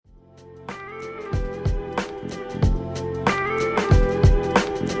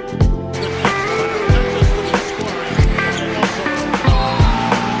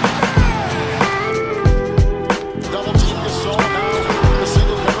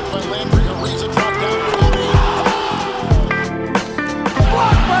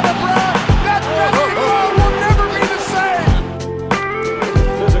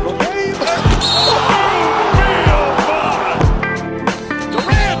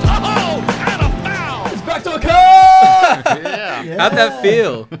How'd that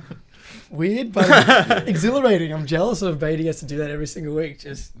feel? Weird, but exhilarating. I'm jealous of Beatty gets to do that every single week.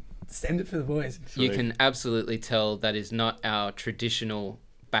 Just send it for the boys. You can absolutely tell that is not our traditional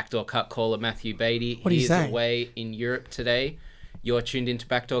Backdoor Cut caller, Matthew Beatty. What are you He is saying? away in Europe today. You're tuned into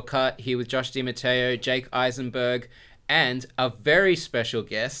Backdoor Cut here with Josh DiMatteo, Jake Eisenberg, and a very special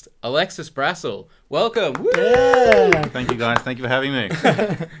guest, Alexis Brassel. Welcome. Woo! Yeah. Thank you, guys. Thank you for having me.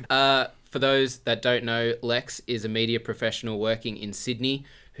 For those that don't know, Lex is a media professional working in Sydney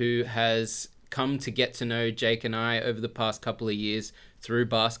who has come to get to know Jake and I over the past couple of years through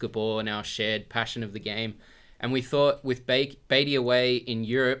basketball and our shared passion of the game. And we thought with Beatty away in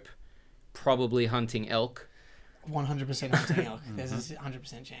Europe, probably hunting elk. 100% hunting elk. There's a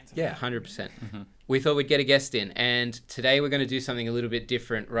 100% chance of Yeah, that. 100%. We thought we'd get a guest in. And today we're going to do something a little bit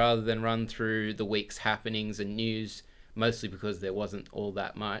different rather than run through the week's happenings and news, mostly because there wasn't all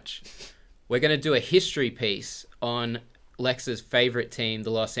that much. We're going to do a history piece on Lex's favorite team,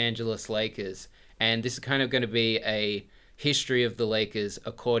 the Los Angeles Lakers. And this is kind of going to be a history of the Lakers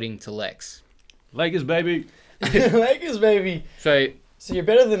according to Lex. Lakers, baby. Lakers, baby. So, So you're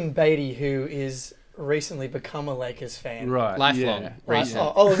better than Beatty, who is recently become a Lakers fan. Right. lifelong. Yeah.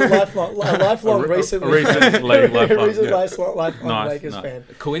 Recent. Oh, it's a lifelong, recently. recent lifelong, Recent yeah. lifelong Nice, Lakers nice. fan.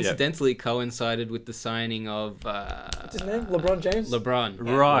 Coincidentally coincided with the signing of What's his name? LeBron James? LeBron.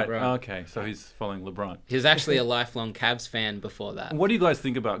 Right. LeBron. Okay. So he's following LeBron. He was actually a lifelong Cavs fan before that. What do you guys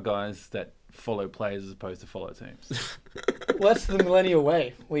think about guys that follow players as opposed to follow teams? Well, that's the millennial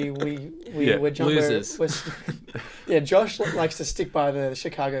way. We're jumping. Losers. Yeah, Josh likes to stick by the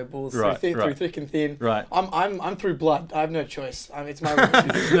Chicago Bulls Right, through right. thick and thin. Right. I'm through blood. I have no choice. It's my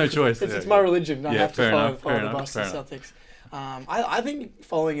There's no choice. it's my religion. I Yeah, have to fair enough, follow fair the enough, Boston fair Celtics. I think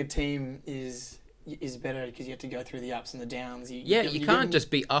following a team is better because you have to go through the ups and the downs. You can't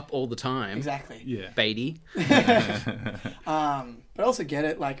just be up all the time. exactly. Yeah. Beatty. But I also get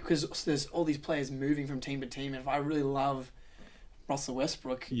it, like, because there's all these players moving from team to team. And if I really love Russell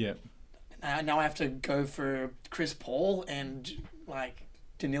Westbrook, Yeah. now I have to go for Chris Paul and like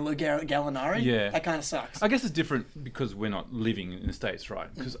Danilo Gallinari. Yeah. That kind of sucks. I guess it's different because we're not living in the States,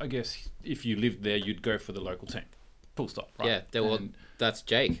 right? Because I guess if you lived there, you'd go for the local team. Full stop, right? Yeah, And that's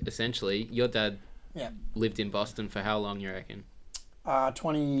Jake, essentially. Your dad Yeah. lived in Boston for how long, you reckon?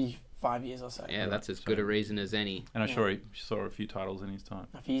 25 years or so. Yeah, that's as good a reason as any. I'm sure he saw a few titles in his time.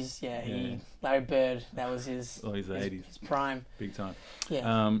 If he's Yeah. Larry Bird, that was his Oh, he's the his, 80s. his prime. Big time.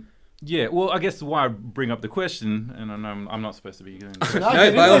 Yeah. Yeah, well, I guess why I bring up the question, and I know I'm not supposed to be doing this, No,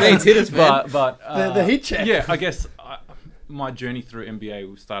 No, by all means, hit us, man. but the heat check. Yeah, I guess my journey through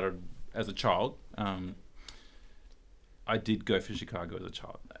NBA started as a child. I did go for Chicago as a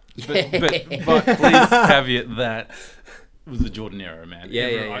child, but please caveat that was the Jordan era, man. Yeah.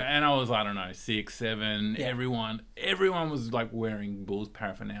 And I was, I don't know, 6, 7. Yeah. Everyone was like wearing Bulls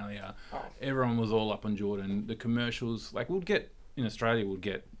paraphernalia. Oh. Everyone was all up on Jordan. The commercials, like we'd get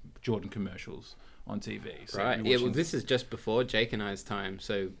Jordan commercials on TV. So Right. you're Yeah, well, watching- this is just before Jake and I's time,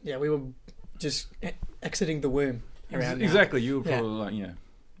 so... Yeah, we were just exiting the womb around now. Exactly. You were Yeah. probably like, yeah.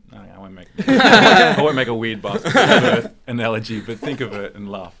 I won't make a weird basket analogy, but think of it and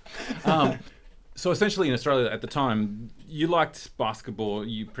laugh. So essentially in Australia at the time, you liked basketball.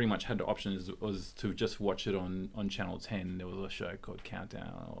 You pretty much had the option was to just watch it on Channel 10. There was a show called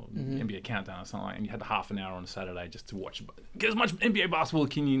Countdown or NBA Countdown or something like that. And you had half an hour on a Saturday just to watch. Get as much NBA basketball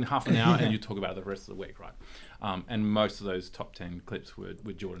can you in half an hour and you talk about it the rest of the week, right? And most of those top 10 clips were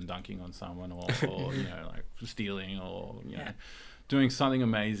Jordan dunking on someone or like stealing or, doing something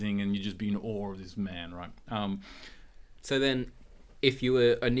amazing and you just be in awe of this man, right? So then, if you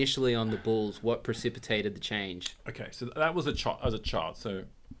were initially on the Bulls, what precipitated the change? Okay, so that was as a child. So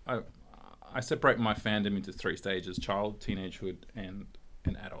I separate my fandom into 3 stages: child, teenagehood, and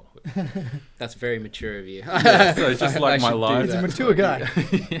adulthood. That's very mature of you. Yeah, so just like I my should do life. He's a that. mature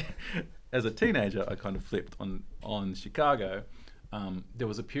guy. As a teenager, I kind of flipped on Chicago. There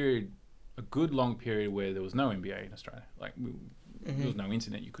was a good long period where there was no NBA in Australia. Like there was no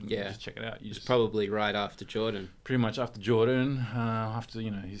internet. You couldn't just check it out. It's probably right after Jordan. Pretty much after Jordan, after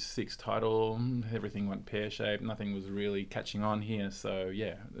his 6th title, everything went pear-shaped. Nothing was really catching on here. So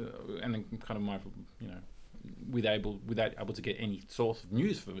yeah, and then kind of my, without able to get any source of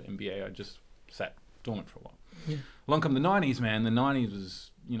news for the NBA, I just sat dormant for a while. Yeah. Along come the 90s, man. The 90s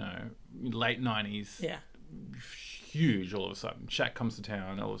was late 90s. Yeah. Huge all of a sudden. Shaq comes to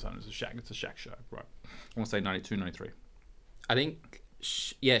town. All of a sudden it's a Shaq show, right? I want to say 92, 93. I think,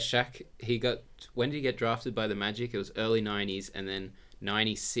 Shaq, when did he get drafted by the Magic? It was early 90s, and then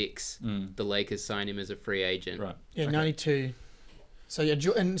 96, the Lakers signed him as a free agent. Right. Yeah, Okay. 92. So yeah,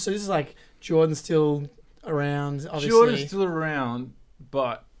 and so this is like Jordan still around, obviously. Jordan's still around,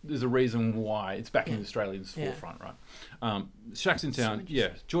 but there's a reason why it's back in Australia's forefront, right? Shaq's in town. Yeah,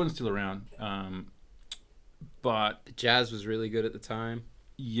 Jordan's still around. But The Jazz was really good at the time.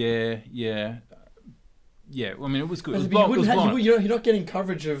 yeah. I mean, it was good. It was But you're not getting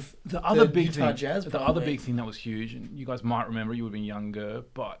coverage of the other big Utah thing. Jazz. The other big thing that was huge, and you guys might remember, you would have been younger,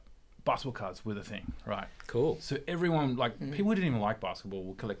 but basketball cards were the thing, right? Cool. So everyone, like, people didn't even like basketball,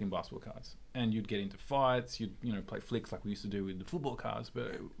 were collecting basketball cards. And you'd get into fights, you'd, play flicks like we used to do with the football cards,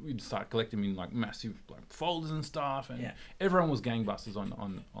 but we'd start collecting them in, like, massive, like, folders and stuff. And everyone was gangbusters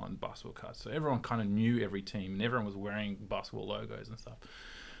on basketball cards. So everyone kind of knew every team, and everyone was wearing basketball logos and stuff.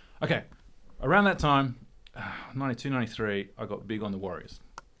 Okay, around that time, 92, 93, I got big on the Warriors.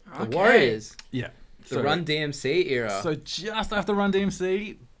 The Warriors. Yeah. The Run DMC era. So just after Run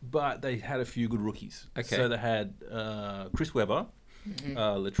DMC, but they had a few good rookies. Okay. So they had Chris Webber,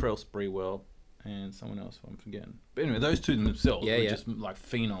 Latrell Sprewell, and someone else I'm forgetting. But anyway, those two themselves were just like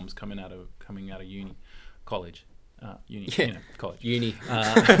phenoms coming out of college. College. Uni.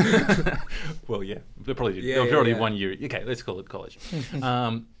 Well, yeah, they probably did. Yeah, They were probably yeah. 1 year. Okay, let's call it college.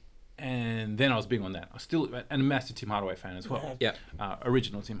 And then I was big on that. I was still and a massive Tim Hardaway fan as well. Yeah.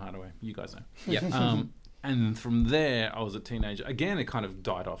 Original Tim Hardaway, you guys know. Yeah. And from there, I was a teenager. Again, it kind of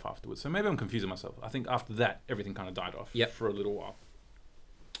died off afterwards. So maybe I'm confusing myself. I think after that, everything kind of died off for a little while.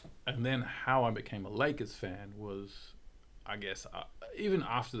 And then how I became a Lakers fan was, I guess, even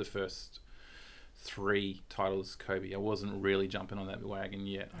after the first 3 titles, Kobe, I wasn't really jumping on that wagon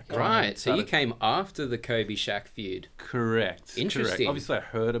yet. Right. So you came after the Kobe Shaq feud. Correct. Interesting. Correct. Obviously, I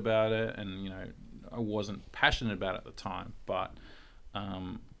heard about it, and I wasn't passionate about it at the time, but.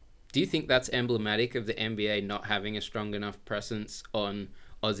 Do you think that's emblematic of the NBA not having a strong enough presence on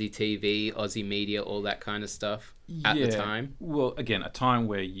Aussie TV, Aussie media, all that kind of stuff at the time? Well, again, a time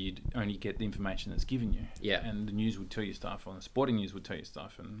where you'd only get the information that's given you. Yeah. And the news would tell you stuff, or the sporting news would tell you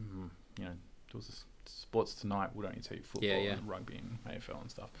stuff, and, there was Sports Tonight would only tell you football and rugby and AFL and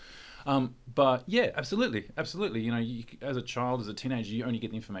stuff. But yeah, absolutely. You, as a child, as a teenager, you only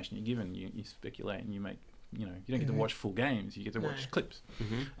get the information you're given. You speculate and you make. You don't get to watch full games. You get to watch clips.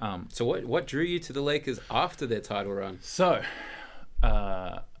 Mm-hmm. So what drew you to the Lakers after their title run? So,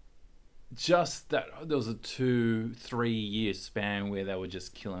 just that there was a 2-3 year span where they were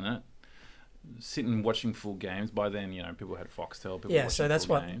just killing it. Sitting watching full games. By then, people had Foxtel. So that's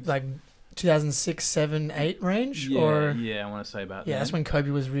what games. like 2006, 7, 8 range, Yeah, or I want to say about that. Yeah, that's when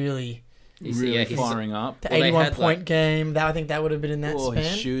Kobe was really firing up. the 81-point game. I think that would have been in that span.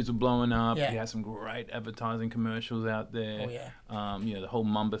 His shoes were blowing up. Yeah. He had some great advertising commercials out there. Oh yeah. The whole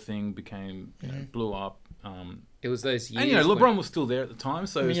Mamba thing blew up. It was those years. And LeBron was still there at the time,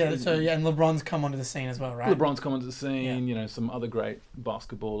 so and LeBron's come onto the scene as well, right? LeBron's come onto the scene. Some other great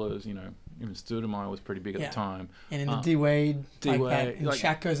basketballers. Even Stoudemire was pretty big at the time. And in the D Wade, and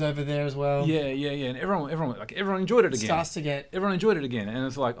Shaq goes over there as well. Yeah, and everyone enjoyed it again. Starts to get everyone enjoyed it again, and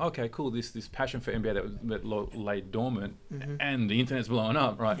it's like, okay, cool. This passion for NBA that lay dormant, and the internet's blowing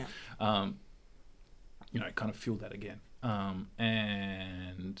up, right? Yeah. It kind of fueled that again.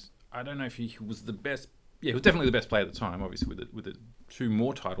 And I don't know if he was the best. Yeah, he was definitely the best player at the time, obviously with the 2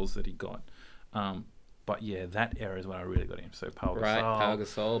 more titles that he got. But yeah, that era is when I really got him. So Pau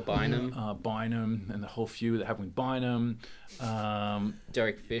Gasol, Bynum, and the whole feud that happened with Bynum.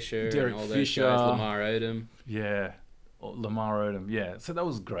 Derek Fisher, and all those guys, Lamar Odom. Yeah, Lamar Odom. Yeah, so that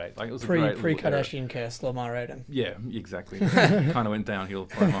was great. Like it was pre-Kardashian curse, Lamar Odom. Yeah, exactly. Kind of went downhill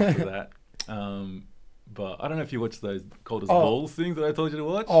for him after that. But I don't know if you watched those Cold as Balls things that I told you to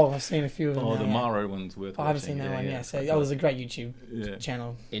watch. Oh, I've seen a few of them. The Maro one's worth watching. I haven't seen that one yet. So that was a great YouTube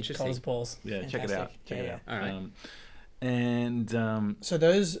channel. Interesting. Cold as Balls. Yeah, check it out. Check it out. All right. And so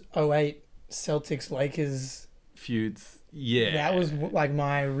those 08 Celtics Lakers feuds. Yeah, that was like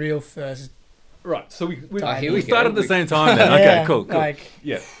my real first. Right. So we here we started go. at the same time then. Okay, cool.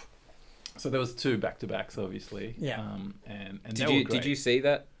 Yeah. So there was 2 back-to-backs, obviously. Yeah. And did you see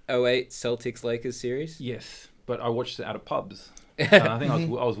that 08 Celtics Lakers series? Yes, but I watched it out of pubs. I think I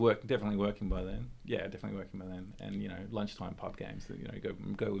was definitely working by then. Yeah, definitely working by then. And lunchtime pub games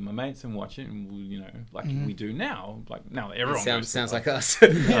that go with my mates and watch it, and we do now. Like now, everyone sounds like us.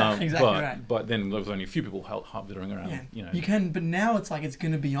 Exactly right. But then there was only a few people hovering around. Yeah. You can, but now it's like it's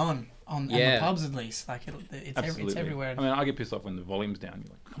going to be on the pubs at least. Like it's everywhere. I mean, I get pissed off when the volume's down.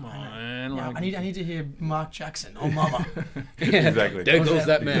 You're like, come on. Yeah, I need to hear Mark Jackson or Mama. Exactly. There goes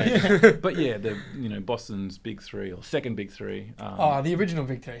that man. But yeah, Boston's big 3 or second big 3. The original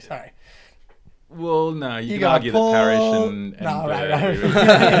big 3. Sorry. Well, no, you can got argue Paul, that Parrish and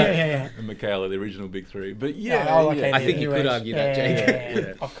right. and Michaela, the original big 3. But I think you could argue that, Jake.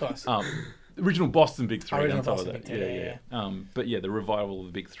 Yeah, of course. The original Boston Big Three. Original on top of Boston that. Big Three, yeah. But yeah, the revival of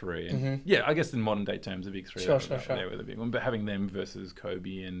the Big Three. And I guess in modern day terms, the Big Three. Sure. They were the big one. But having them versus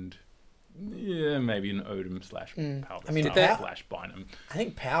Kobe and maybe an Odom / Powell I mean, / Bynum. I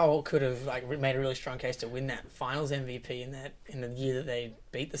think Powell could have made a really strong case to win that Finals MVP in the year that they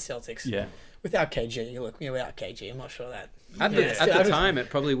beat the Celtics. Yeah. Without KG, without KG, I'm not sure that. At the time, it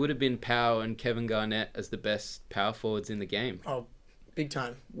probably would have been Powell and Kevin Garnett as the best power forwards in the game. Oh, big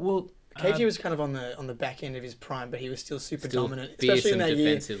time. Well, KG was kind of on the back end of his prime, but he was still super dominant, fearsome especially in that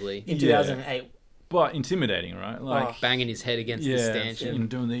defensively. year in 2008. But intimidating, right? Like banging his head against the stanchion. And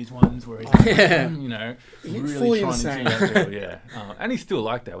doing these ones where he's, really fully trying insane. to intimidate people. And he's still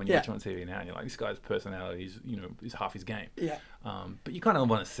like that when you watch him on TV now. And you're like, this guy's personality is half his game. Yeah. But you kind of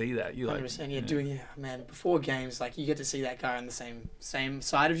want to see that. You 100%. Man, before games, like you get to see that guy on the same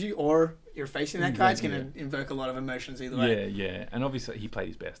side of you, or you're facing that guy. It's going to invoke a lot of emotions either way. Yeah. And obviously he played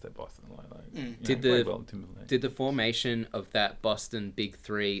his best at Boston. Did the formation of that Boston Big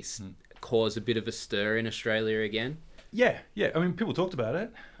Three cause a bit of a stir in Australia again? Yeah. I mean, people talked about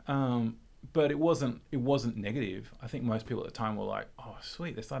it, but it wasn't negative. I think most people at the time were like, "Oh,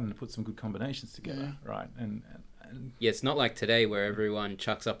 sweet, they're starting to put some good combinations together, right?" And yeah, it's not like today where everyone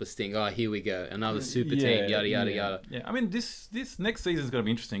chucks up a sting. Oh, here we go, another super team, yada yada yada. Yeah, I mean, this next season's going to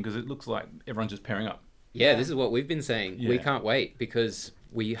be interesting because it looks like everyone's just pairing up. Yeah, this is what we've been saying. Yeah. We can't wait because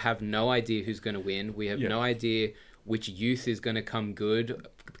we have no idea who's going to win. We have no idea which youth is going to come good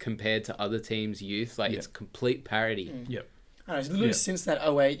compared to other teams' youth. Like it's complete parity. Yep. I don't know, literally since that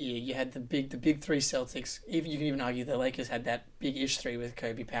 2008 year, you had the big three Celtics. You can even argue the Lakers had that big-ish three with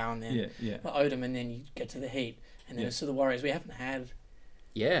Kobe, Powell, and then Odom, and then you get to the Heat, and then it's to the Warriors. We haven't had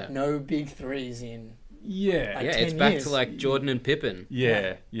no big threes in 10 it's back years. to like Jordan and Pippen.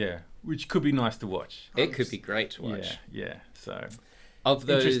 Yeah. Which could be nice to watch. It could be great to watch. Yeah. So of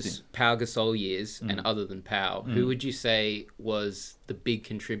those Pau Gasol years, and other than Pau, who would you say was the big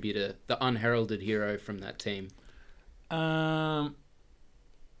contributor, the unheralded hero from that team? I'm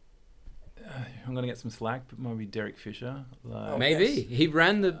going to get some slack, but maybe Derek Fisher. Maybe. He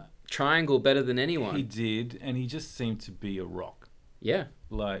ran the triangle better than anyone. He did, and he just seemed to be a rock. Yeah.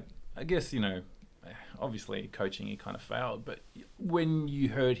 Like, I guess, obviously coaching he kind of failed, but when you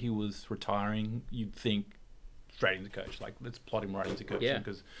heard he was retiring, you'd think straight into coach. Like, let's plot him right into coaching,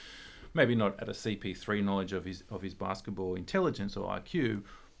 because maybe not at a CP3 knowledge of his basketball intelligence or IQ,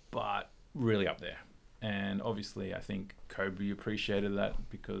 but really up there. And obviously, I think Kobe appreciated that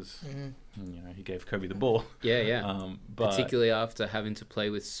because he gave Kobe the ball. Yeah. Particularly after having to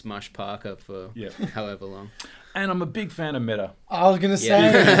play with Smush Parker for however long. And I'm a big fan of Meta. I was gonna say.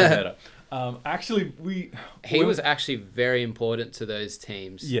 Meta. Actually, he was actually very important to those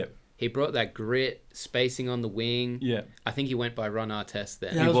teams. Yeah. He brought that grit, spacing on the wing. Yeah. I think he went by Ron Artest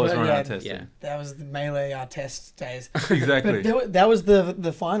then. He was Ron Artest. Yeah. That was the melee Artest days. Exactly. But that was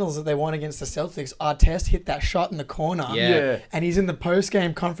the finals that they won against the Celtics. Artest hit that shot in the corner. Yeah. And he's in the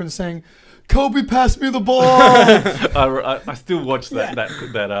post-game conference saying, Kobe passed me the ball. I still watch that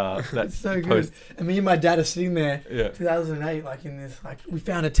It's so post. good. And me and my dad are sitting there, 2008, like in this, like we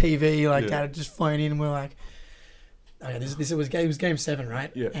found a TV, like dad had just flown in, and we're like, okay, it was game 7,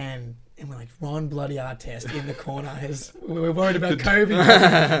 right? Yeah. And we're like, Ron bloody Artest in the corner. We're worried about Kobe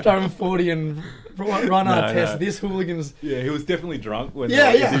driving 40 and Ron Artest. This hooligan's. Yeah, he was definitely drunk when they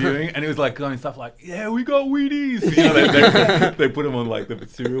were interviewing, and he was like going stuff like, "Yeah, we got Wheaties." They put him on like the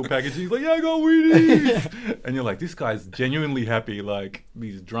cereal packaging. He's like, "Yeah, I got Wheaties," and you're like, "This guy's genuinely happy." Like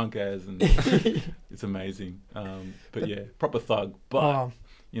these drunk ass, and it's amazing. But yeah, proper thug. But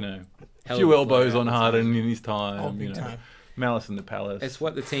a few elbows on Harden in his time. Time. Malice in the Palace. It's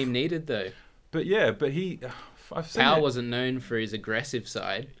what the team needed, though. But Powell wasn't known for his aggressive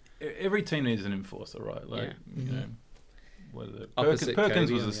side. Every team needs an enforcer, right? Like, Opposite Perkins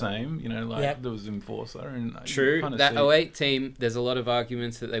Kobe was the same, there was an enforcer. And true, that 2008 team, there's a lot of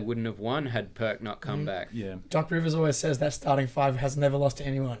arguments that they wouldn't have won had Perk not come back. Yeah. Like Rivers always says that starting 5 has never lost to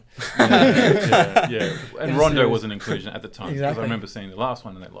anyone. Yeah. And Rondo was an inclusion at the time. Because I remember seeing the last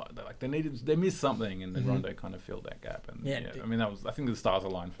one and they missed something, and then Rondo kind of filled that gap. And I mean, I think the stars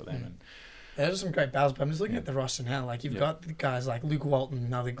aligned for them. And there's some great battles, but I'm just looking at the roster now. Like, you've got the guys like Luke Walton,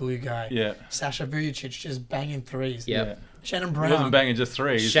 another glue guy. Yeah. Sasha Vujacic just banging threes. Yeah. Shannon Brown. He wasn't banging just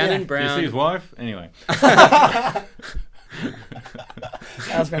threes. Shannon Brown. Did you see his wife? Anyway. That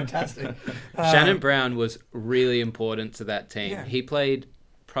was fantastic. Shannon Brown was really important to that team. Yeah. He played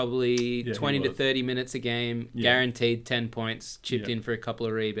probably 20 to 30 minutes a game, guaranteed 10 points, chipped in for a couple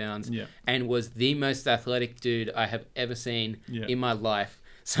of rebounds, and was the most athletic dude I have ever seen in my life.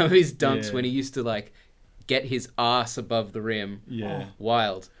 Some of his dunks when he used to get his ass above the rim. Yeah.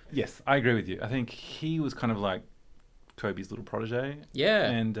 Wild. Yes, I agree with you. I think he was kind of like Kobe's little protege. Yeah.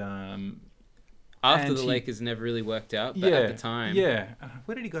 And after the Lakers never really worked out, but at the time. Yeah.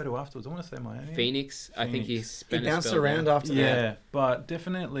 Where did he go to afterwards? I want to say Miami. Phoenix. I think he bounced around after that. Yeah, but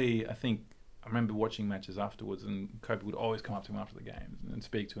definitely, I think I remember watching matches afterwards, and Kobe would always come up to him after the games and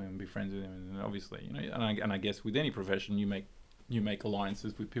speak to him, and be friends with him, and obviously, and I guess with any profession, you make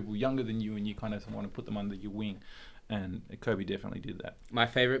alliances with people younger than you, and you kind of want to put them under your wing, and Kobe definitely did that. My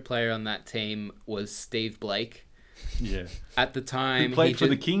favorite player on that team was Steve Blake. Yeah. At the time, he played for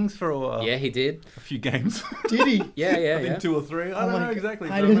the Kings for a while. Yeah, he did. A few games. Did he? Yeah. I think 2 or 3. I don't know exactly.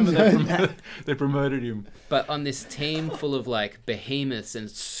 I remember that. They promoted him. But on this team full of like behemoths and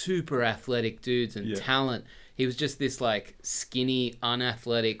super athletic dudes and talent, he was just this like skinny,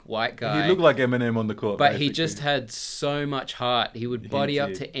 unathletic white guy. He looked like Eminem on the court. But basically, he just had so much heart. He would body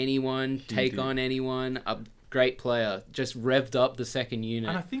up to anyone, take on anyone. A great player, just revved up the second unit.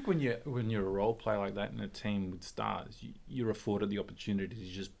 And I think when you're a role player like that in a team with stars, you're afforded the opportunity to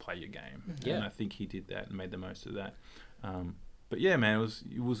just play your game. Yeah. And I think he did that and made the most of that. But yeah, man,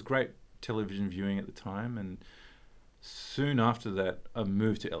 it was great television viewing at the time, and soon after that, I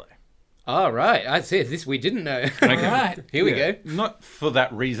moved to LA. Oh, right. I see. This we didn't know. Okay. Right. Here we go. Not for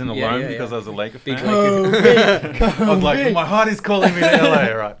that reason alone, because I was a Laker fan. I was like, my heart is calling me to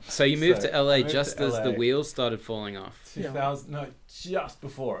LA, right? So you moved to LA just as the wheels started falling off. 2000, no, just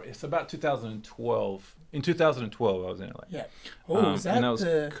before. It's about 2012. In 2012, I was in LA. Yeah. Oh, is that and that was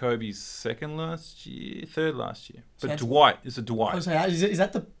Kobe's third last year. But Dwight, it's a Dwight. Is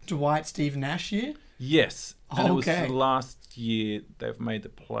that the Dwight Steve Nash year? Yes. And it was the last year they've made the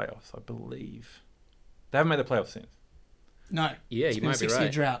playoffs, I believe. They haven't made the playoffs since. No. Yeah, you might be right. 6-year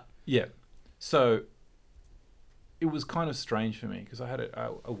drought. Yeah. So it was kind of strange for me because I had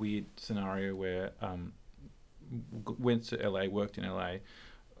a weird scenario where went to LA, worked in LA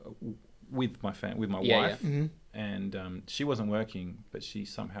with my wife, Mm-hmm. and she wasn't working, but she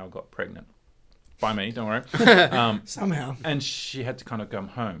somehow got pregnant. By me, don't worry. Somehow. And she had to kind of come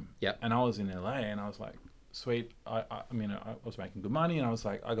home. Yep. And I was in LA, and I was like, sweet. I was making good money, and I was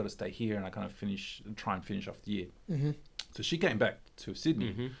like, I got to stay here, and I kind of try and finish off the year. Mm-hmm. So she came back to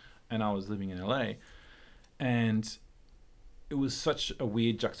Sydney, and I was living in LA, and it was such a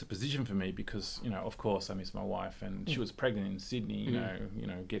weird juxtaposition for me because, of course, I miss my wife, and she was pregnant in Sydney, you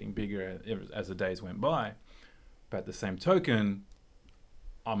know, getting bigger as the days went by. But at the same token,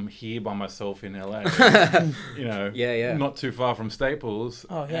 I'm here by myself in LA, not too far from Staples,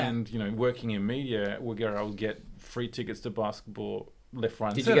 and working in media, where I would get free tickets to basketball left, right,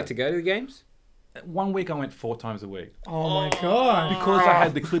 and Did center. you get to go to the games? 1 week I went 4 times a week. Oh my god! Because I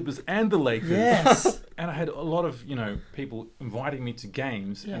had the Clippers and the Lakers. Yes. And I had a lot of people inviting me to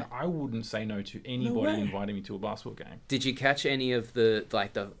games, and I wouldn't say no to anybody inviting me to a basketball game. Did you catch any of the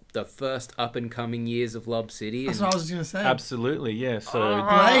first up and coming years of Lob City? That's what I was going to say. Absolutely, yeah. So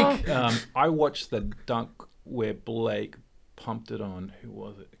Blake, I watched the dunk where Blake pumped it on. Who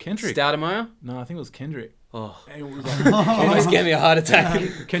was it? Kendrick. Stoudemire? No, I think it was Kendrick. Oh, and it was like, almost gave me a heart attack.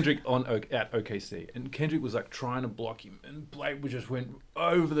 Kendrick at OKC, and Kendrick was like trying to block him, and Blake just went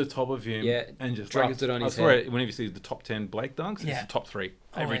over the top of him, and just dragged it on his head. Whenever you see the top 10 Blake dunks, it's the top 3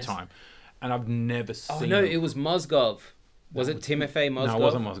 every time, and I've never seen. Oh no, it was Mozgov. Was it Timofey Mozgov? No, it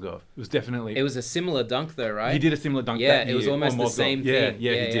wasn't Mozgov. It was definitely. It was a similar dunk though, right? He did a similar dunk. Yeah, that year it was almost the same thing.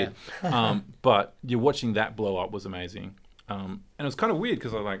 Yeah, he did. But you're watching that blow up was amazing, and it was kind of weird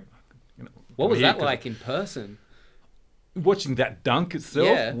because I like. What was that like in person? Watching that dunk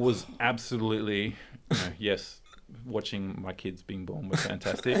itself was absolutely, yes, watching my kids being born was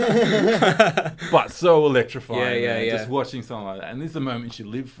fantastic, but so electrifying. Yeah. Just watching something like that, and this is the moment you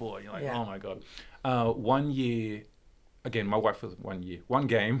live for. You're like, oh my god. 1 year, again, my wife was 1 year. One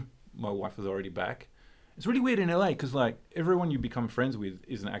game, my wife was already back. It's really weird in LA because like everyone you become friends with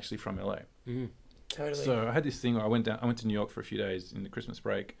isn't actually from LA. Mm. Totally. So I had this thing where I went to New York for a few days in the Christmas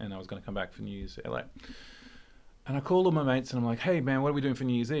break, and I was going to come back for New Year's to LA. And I called all my mates and I'm like, hey, man, what are we doing for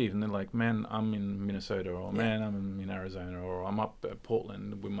New Year's Eve? And they're like, man, I'm in Minnesota, or man, I'm in Arizona, or I'm up at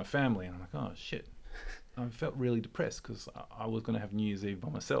Portland with my family. And I'm like, oh, shit. I felt really depressed because I was going to have New Year's Eve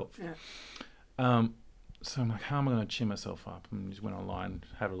by myself. Yeah. So I'm like, how am I going to cheer myself up? And just went online,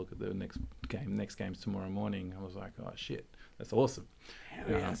 had a look at the next game's tomorrow morning. I was like, oh, shit, that's awesome.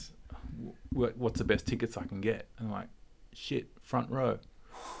 Yes. What's the best tickets I can get? And I'm like, shit, front row.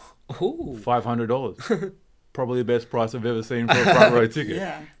 Ooh. $500. Probably the best price I've ever seen for a front row ticket.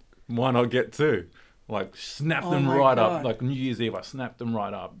 Yeah. Why not get 2? Like, snap them right up. Like New Year's Eve, I snapped them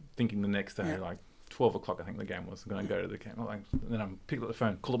right up, thinking the next day, like, 12 o'clock, I think the game was. I'm going to go to the game. And then I'm picking up the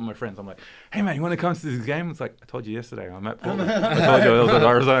phone, call up my friends. I'm like, hey, man, you want to come to this game? It's like, I told you yesterday, I'm at Portland. I told you I was at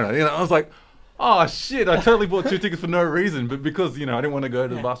Arizona. You know, I was like, oh, shit, I totally bought 2 tickets for no reason. But because, you know, I didn't want to go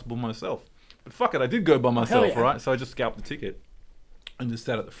to the basketball myself. But fuck it, I did go by myself, right? So I just scalped the ticket and just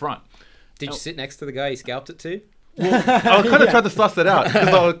sat at the front. Did you sit next to the guy you scalped it to? Well, I kind of tried to suss it out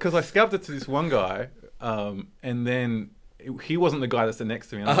because I scalped it to this one guy, and then he wasn't the guy that's next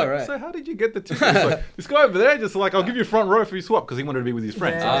to me. And I was like, right. So how did you get the ticket? He's like, this guy over there just like, I'll give you front row for your swap because he wanted to be with his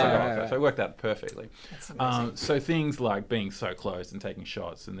friends. Yeah. So, I was like, Right. So it worked out perfectly. That's amazing. So things like being so close and taking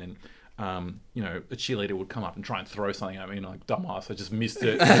shots, and then you know, a cheerleader would come up and try and throw something at me, and like, dumbass, I just missed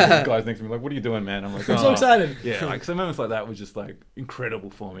it. And the guys next to me like, what are you doing, man? I'm like, I'm so excited. Yeah, like so moments like that was just like incredible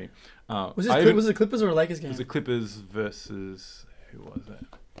for me. Was it Clippers or a Lakers game? It was the Clippers versus who was it?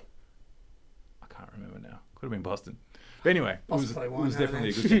 I can't remember now. Could have been Boston. But anyway, it was definitely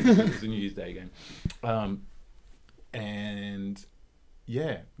a good game. It was a New Year's Day game. And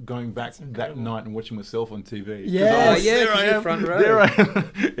yeah, going back that night and watching myself on TV. Yeah, there I am. Front row. There I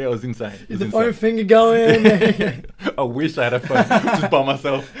am. Yeah, it was insane. Is the phone finger going? I wish I had a phone just by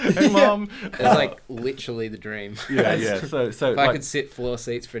myself. Hey, Mom. It was like literally the dream. Yeah. So If like, I could sit floor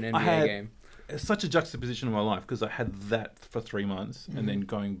seats for an NBA game. it's such a juxtaposition in my life because I had that for 3 months and then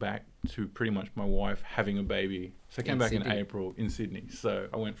going back to pretty much my wife having a baby. So I came back in April in Sydney. So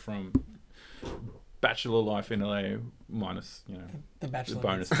I went from bachelor life in LA minus, you know, the bachelor. the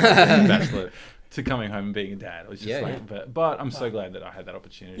bonus bachelor to coming home and being a dad. It was just Yeah, but I'm so glad that I had that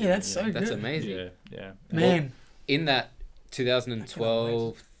opportunity. Yeah, that's so good. That's amazing. Yeah. Man. In that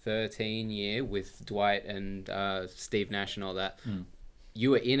 2012-13 year with Dwight and Steve Nash and all that,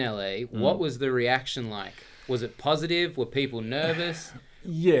 you were in LA. What was the reaction like? Was it positive? Were people nervous?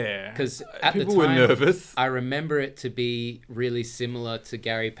 Yeah. Because at people the time, were nervous. I remember it to be really similar to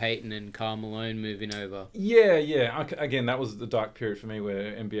Gary Payton and Karl Malone moving over. Yeah. Again, that was the dark period for me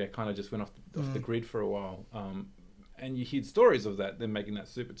where NBA kind of just went off the grid for a while. And you heard stories of that, them making that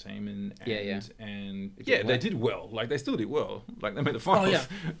super team, and they did well. Like they still did well. Like they made the finals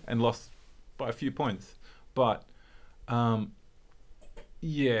and lost by a few points. But everyone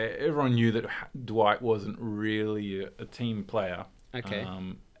knew that Dwight wasn't really a team player. Okay.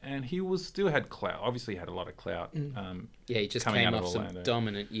 And he still had clout. Obviously, he had a lot of clout. He just came off some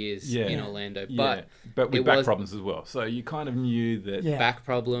dominant years in Orlando. But with back problems as well. So you kind of knew that. Yeah. Back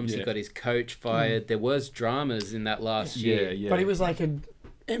problems. He got his coach fired. There was dramas in that last year. But he was like an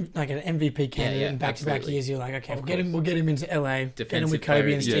MVP candidate in back-to-back years. You're like, okay, we'll get him into LA. Get him with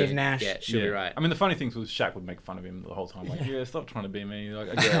Kobe and Steve Nash. Yeah, she'll be right. I mean, the funny thing was Shaq would make fun of him the whole time. Like, stop trying to be me.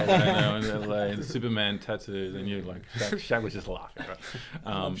 Like, I get Orlando and LA and Superman tattoos. And you're like, Shaq was just laughing. Right?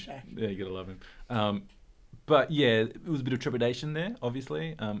 I love Shaq. Yeah, you gotta love him. But yeah, it was a bit of trepidation there,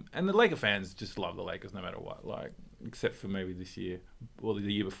 obviously. And the Laker fans just love the Lakers no matter what. Like, except for maybe this year or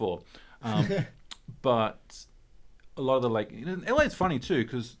the year before. But a lot of the LA is funny too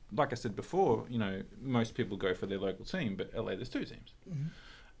because, like I said before, you know, most people go for their local team, but LA there's 2 teams.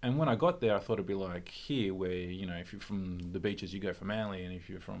 And when I got there, I thought it'd be like here, where you know, if you're from the beaches, you go for Manly, and if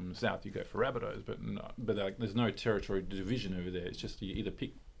you're from the south, you go for Rabbitohs. But like, there's no territory division over there. It's just you either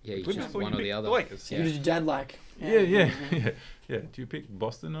pick you just one or the other. The Lakers. Who did your dad like? Yeah. Do you pick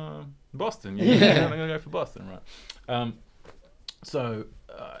Boston or Boston? I'm gonna go for Boston, right? And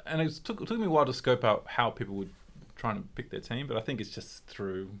it took me a while to scope out how people would trying to pick their team, but I think it's just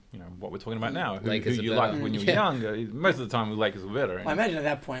through, you know, what we're talking about now. Who you like when you were young. Most of the time, the Lakers were better. I imagine at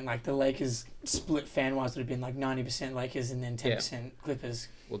that point, like the Lakers split fan-wise would have been like 90% Lakers and then 10% Clippers.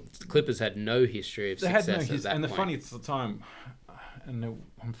 Well, the Clippers had no history of success at that point. And the funny at the time, and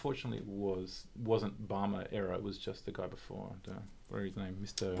unfortunately it wasn't Barmer era. It was just the guy before. What is his name?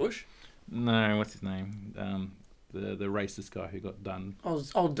 Mr. Bush? No, what's his name? The racist guy who got done.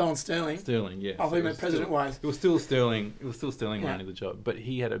 Donald Sterling. Sterling, yeah. I thought you meant president-wise. It was still Sterling. running the job, but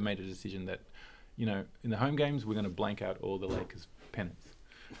he had made a decision that, you know, in the home games we're going to blank out all the Lakers pennants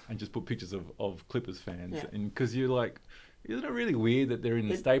and just put pictures of Clippers fans, and because you're like, isn't it really weird that they're in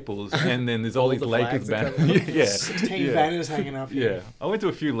the Staples and then there's all these Lakers banners? 16 banners hanging up here. Yeah, I went to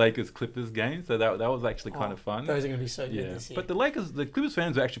a few Lakers-Clippers games, so that was actually kind of fun. Those are going to be so good this year. But the Clippers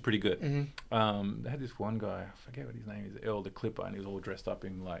fans were actually pretty good. They had this one guy, I forget what his name is, Earl the Clipper, and he was all dressed up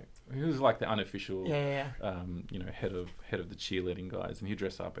in he was like the unofficial, you know, head of the cheerleading guys, and he'd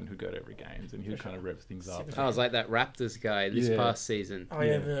dress up and he'd go to every games and he'd kind of rev things up. I was like that Raptors guy this past season. Oh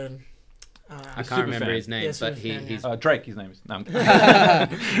yeah, I can't remember fan. his name, but he's Drake. His name is. No, yeah,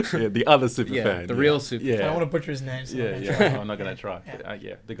 the other super fan. The real super fan. I don't want to butcher his name. So I'm not going to try.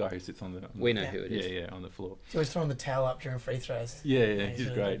 The guy who sits on the. We know who it is. Yeah, on the floor. He's always throwing the towel up during free throws. Yeah, he's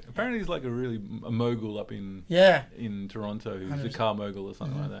really great. Good. Apparently, he's like a mogul up in Toronto. He's 100%. A car mogul or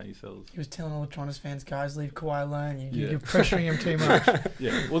something like that. He sells. He was telling all the Toronto fans, guys, leave Kawhi alone. You're pressuring him too much.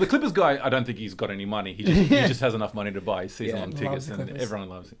 Yeah. Well, the Clippers guy, I don't think he's got any money. He just has enough money to buy season-long tickets, and everyone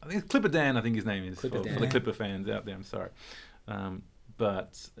loves him. I think it's Clipper Dan. I think his name is for the Clipper fans out there. I'm sorry. The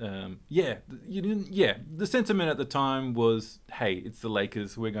sentiment at the time was, hey, it's the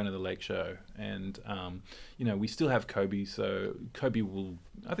Lakers. We're going to the Lake Show. And, we still have Kobe. So Kobe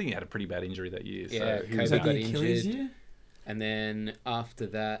I think he had a pretty bad injury that year. Yeah, so Kobe got injured. And then after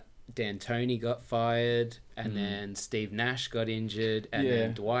that, D'Antoni got fired. And then Steve Nash got injured. And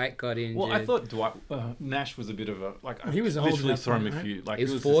then Dwight got injured. Well, I thought Nash was a bit of a... he was literally saw him he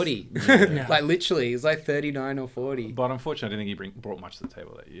was 40. Literally, he was 39 or 40. But unfortunately, I didn't think he brought much to the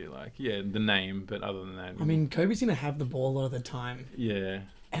table that year. The name, but other than that... I mean, Kobe's going to have the ball a lot of the time. Yeah.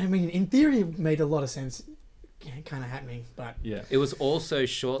 And I mean, in theory, it made a lot of sense. Kind of happening, but it was also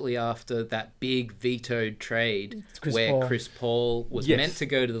shortly after that big vetoed trade where Chris Paul was meant to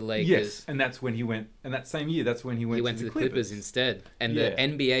go to the Lakers. Yes, and that's when he went. And that same year, that's when he went to the Clippers instead. And the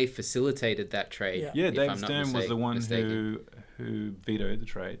NBA facilitated that trade. Yeah, David Stern was the one who vetoed the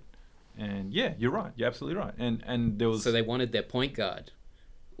trade. And you're right. You're absolutely right. And there was... So they wanted their point guard,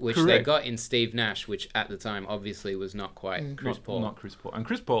 which Correct. They got in Steve Nash, which at the time obviously was not quite Chris Paul. Not Chris Paul. And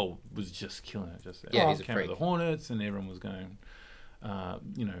Chris Paul was just killing it. He's a freak. The Hornets, and everyone was going,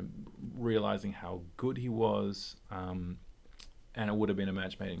 realizing how good he was, and it would have been a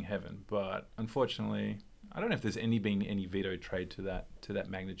match made in heaven. But unfortunately, I don't know if there's been any veto trade to that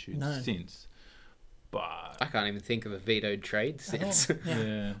magnitude since. But I can't even think of a vetoed trade since.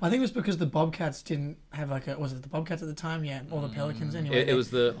 Yeah. I think it was because the Bobcats didn't have was it the Bobcats at the time? Yeah, or the Pelicans anyway. It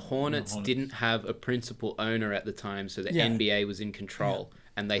was the Hornets didn't have a principal owner at the time, so the NBA was in control,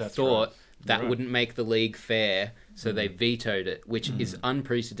 and they thought that wouldn't make the league fair, so they vetoed it, which is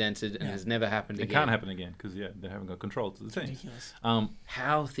unprecedented and has never happened again. It can't happen again because they haven't got control to the team. Ridiculous.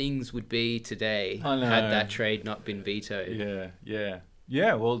 How things would be today had that trade not been vetoed.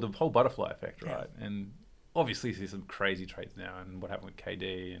 Yeah, well, the whole butterfly effect, right? And obviously, you see some crazy trades now, and what happened with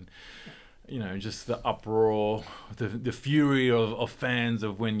KD, and just the uproar, the fury of fans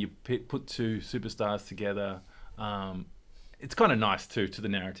of when you put two superstars together. It's kind of nice too to the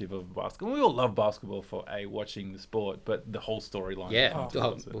narrative of basketball. We all love basketball for watching the sport, but the whole storyline. Yeah,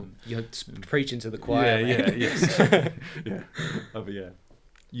 you're preaching to the choir. Yeah.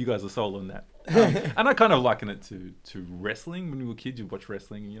 You guys are sold on that. And I kind of liken it to wrestling. When we were kids, you watch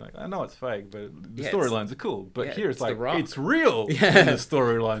wrestling and you're like, I know it's fake, but the storylines are cool. But here it's like, it's real. Yeah. The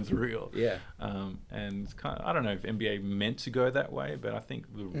storyline's real. Yeah. And it's kind of, I don't know if NBA meant to go that way, but I think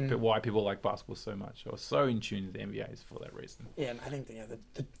why people like basketball so much or so in tune with the NBA is for that reason. Yeah, and I think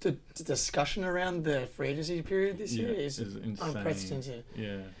the discussion around the free agency period this year is unprecedented.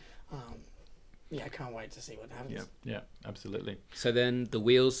 Yeah. I can't wait to see what happens. Yeah, absolutely. So then the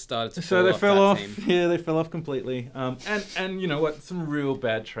wheels started to fall off. So they fell off. Yeah, they fell off completely. And you know what? Some real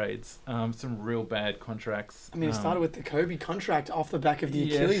bad trades. Some real bad contracts. I mean, it started with the Kobe contract off the back of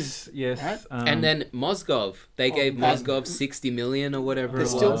the Achilles. Yes. Right? And then Mozgov. They gave Mozgov $60 million or whatever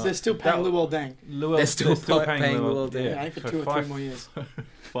it was. They're still paying Luol Deng. They're still paying Luol Deng. Yeah, I think for 2 or 3 more years.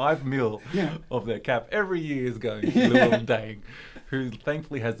 $5 million of their cap every year is going to Luol Deng, who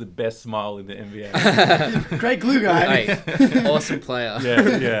thankfully has the best smile in the NBA. Great glue guy. Awesome player.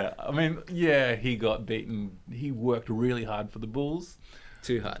 Yeah. I mean, he got beaten. He worked really hard for the Bulls.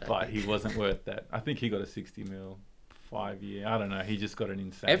 Too hard. But he wasn't worth that. I think he got a $60 million 5-year. I don't know. He just got an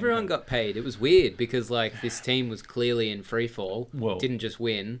insane. Everyone got paid. It was weird because this team was clearly in free fall. Well, didn't just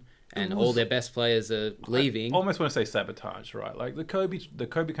win. And all their best players are leaving. I almost want to say sabotage, right? Like the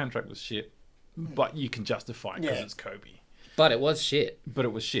Kobe contract was shit, but you can justify it because it's Kobe. But it was shit.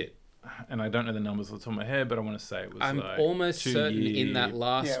 And I don't know the numbers off the top of my head, but I want to say it was almost certain in that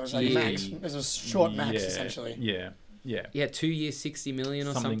last year. It was like max. It was a short max, essentially. Yeah. 2 years, $60 million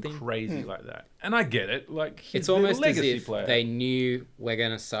or something crazy like that. And I get it. Like it's almost as if they knew we're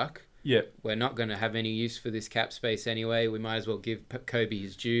going to suck. Yeah, we're not going to have any use for this cap space anyway. We might as well give Kobe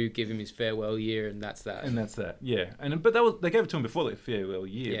his due, give him his farewell year, and that's that. Yeah. But they gave it to him before the farewell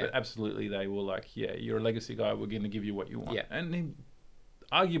year. Yeah. But absolutely, they were like, you're a legacy guy. We're going to give you what you want. Yeah. And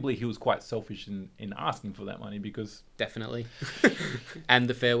arguably, he was quite selfish in asking for that money because definitely. And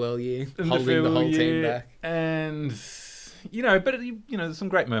the farewell year, holding the whole team back. And there's some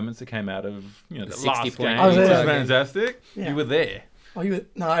great moments that came out of the last game. It was fantastic. Yeah. You were there. Oh, you were,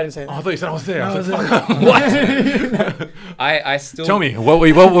 no, I didn't say that. Oh, I thought you said I was there. No, I was I like, was what? I still Tell me, where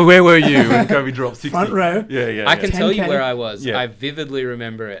were you when Kobe dropped 60? Front row. Yeah. I can tell you 10K. where I was. Yeah. I vividly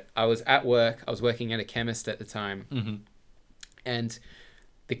remember it. I was at work. I was working at a chemist at the time. Mm-hmm. And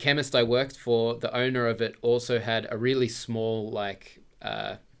the chemist I worked for, the owner of it, also had a really small,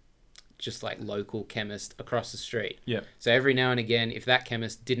 just like local chemist across the street. Yeah. So every now and again, if that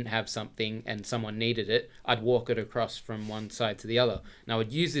chemist didn't have something and someone needed it, I'd walk it across from one side to the other. And I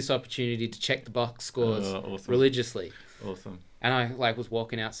would use this opportunity to check the box scores Awesome. religiously. Awesome. And I was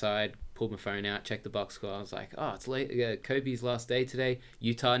walking outside, pulled my phone out, checked the box score. I was like, oh, it's late. Kobe's last day today.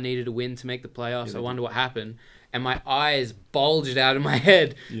 Utah needed a win to make the playoffs. Yeah, I wonder what happened. And my eyes bulged out of my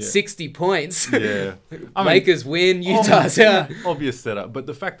head. Yeah. 60 points. Yeah. Lakers win, Utah's out. Obvious setup, but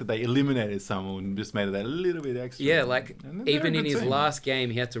the fact that they eliminated someone just made it that little bit extra. Yeah, like And they're even a in good his team. last game,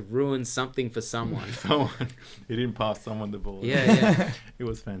 he had to ruin something for someone. He didn't pass someone the ball. Yeah. It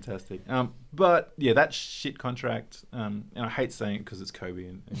was fantastic. But yeah, that shit contract. And I hate saying it because it's Kobe,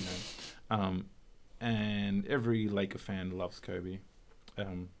 and every Laker fan loves Kobe.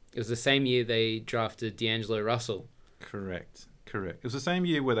 It was the same year they drafted D'Angelo Russell. Correct. It was the same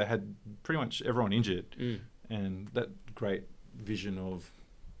year where they had pretty much everyone injured, and that great vision of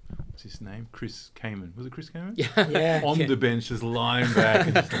what's his name, Chris Kaman. Was it Chris Kaman? Yeah. On the bench, just lying back.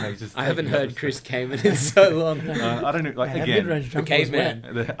 And just I haven't taking heard up Chris Kaman in so long. I don't know. Like Yeah, again, mid-range jumper the was wet.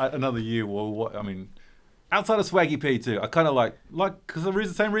 caveman. another year. Well, what I mean, outside of Swaggy P too, I kind of like because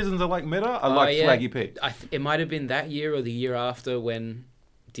the same reasons I like Meta. I like Swaggy P. It might have been that year or the year after when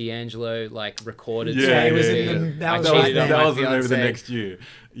D'Angelo recorded. Yeah, he was yeah, in yeah. the- that I was cheated right on then. my That was over the fiancée. next year.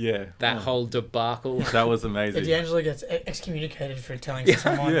 Yeah, That whole debacle. that was Yeah, amazing. D'Angelo gets excommunicated for telling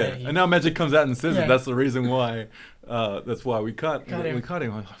someone Yeah, that he... and now Magic comes out and says Yeah. it. That's the reason why. That's why we cut him. We cut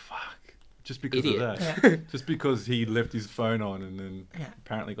him. I was like, fuck, just because Idiot. of that. Yeah. Just because he left his phone on and then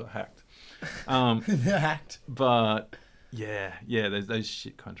apparently got hacked. The act. But yeah, there's those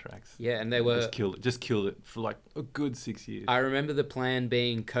shit contracts. Yeah, and they were... Just killed it for like a good 6 years. I remember the plan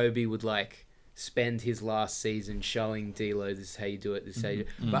being Kobe would spend his last season showing D'Lo this is how you do it, this is how you do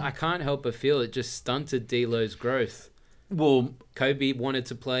it. But I can't help but feel it just stunted D'Lo's growth. Well, Kobe wanted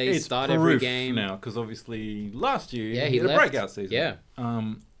to play, it's start every proof game. now because obviously last year Yeah, he he had a left. breakout season. Yeah.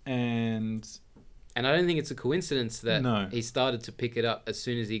 And I don't think it's a coincidence that No. he started to pick it up as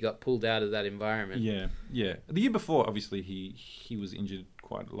soon as he got pulled out of that environment. yeah. The year before, obviously he was injured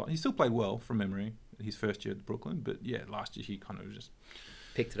quite a lot. He still played well from memory his first year at Brooklyn, but yeah, last year he kind of just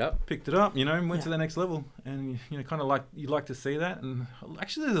Picked it up. and went to the next level, and kind of like you'd like to see that. And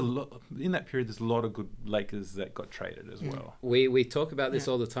actually, there's a lot in that period. There's a lot of good Lakers that got traded as well. We talk about this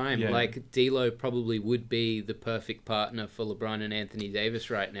all the time. Yeah. D'Lo probably would be the perfect partner for LeBron and Anthony Davis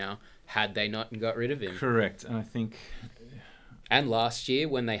right now had they not got rid of him. Correct, and I think And last year,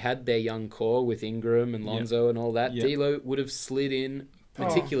 when they had their young core with Ingram and Lonzo and all that, Yeah. D'Lo would have slid in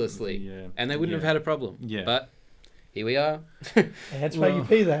meticulously, Yeah. and they wouldn't have had a problem. Yeah. But here we are. They had Swaggy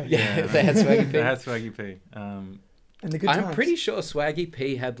P though. Yeah, they had Swaggy P. They had Swaggy P. And the good I'm times. pretty sure Swaggy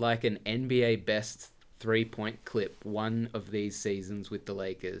P had an NBA best 3-point clip one of these seasons with the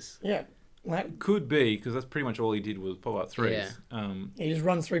Lakers. Yeah. Could be because that's pretty much all he did was pop up threes. Yeah. He just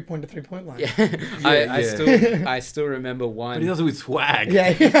runs 3-point to 3-point line. Yeah, Yeah. I still remember one. But he does it with swag.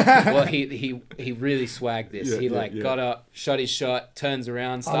 Yeah. Well, he really swagged this. Yeah, He yeah. got up, shot his shot, turns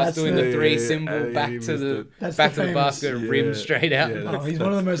around, starts that's doing the- the three Yeah, symbol he back missed to the it. That's back the to the famous- basket, Yeah, rim straight out. yeah. Oh, he's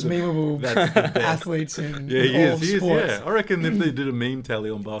one of the most memeable That's the best. athletes in Yeah, he all is. of He is. sports. Yeah, I reckon if they did a meme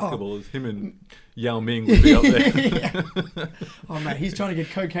tally on basketball, it's him and Yao Ming would be up there. Oh man, he's trying to get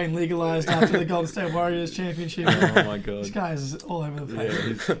cocaine legalized after the Golden State Warriors championship. Oh my god. This guy is all over the place. Yeah,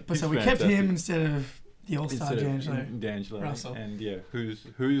 he's But so we kept fantastic. him instead of the All-Star D'Angelo. Russell. And yeah,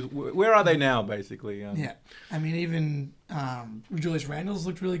 where are they now? Basically. Yeah, I mean even Julius Randle's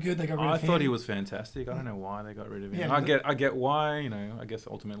looked really good. They got rid of I him. thought he was fantastic. I don't know why they got rid of him. Yeah, I get why. I guess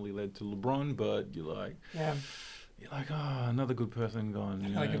ultimately led to LeBron, but you're like, oh, another good person gone.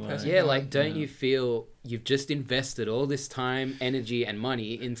 Another good person. Yeah, don't you feel you've just invested all this time, energy, and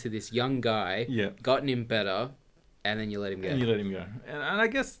money into this young guy, Yeah. gotten him better, and then you let him go? And you let him go, and I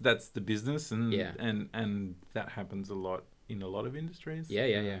guess that's the business, and Yeah. and that happens a lot in a lot of industries.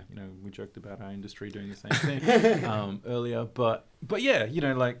 Yeah. We joked about our industry doing the same thing earlier, but yeah,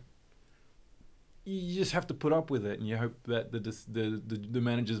 you just have to put up with it, and you hope that the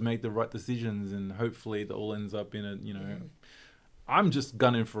managers make the right decisions, and hopefully it all ends up in a I'm just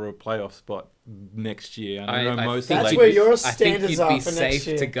gunning for a playoff spot next year. I know most That's Lakers, where your I think standards you'd are be for safe next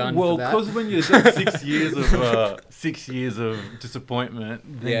year. to gun well, for that. because when you've done 6 years of 6 years of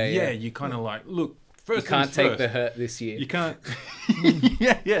disappointment, then Yeah. you kind of look. You can't take the hurt this year. You can't.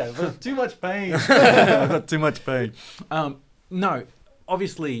 yeah. But too much pain. I've got too much pain. No,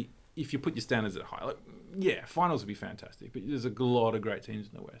 obviously, if you put your standards at high, finals would be fantastic. But there's a lot of great teams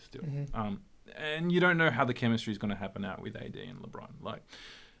in the West still. Mm-hmm. And you don't know how the chemistry is going to happen out with AD and LeBron.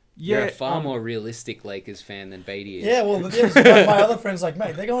 You're a far more realistic Lakers fan than Beatty is. Yeah, well, my other friends like,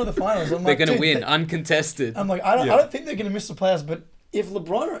 mate, they're going to the finals. I'm they're going to win, uncontested. I'm like, I don't think they're going to miss the playoffs, but if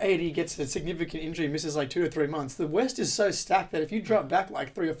LeBron or AD gets a significant injury, misses 2 to 3 months, the West is so stacked that if you drop back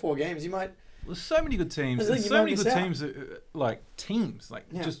 3 or 4 games, you might... There's so many good teams. There's so many good teams,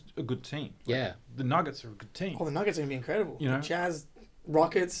 just a good team. Yeah. The Nuggets are a good team. Oh, the Nuggets are going to be incredible. The Jazz,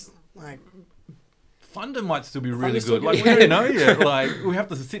 Rockets, Thunder might still be really good. We don't know yet. We have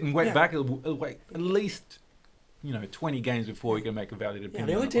to sit and wait back at least 20 games before we can make a valid opinion.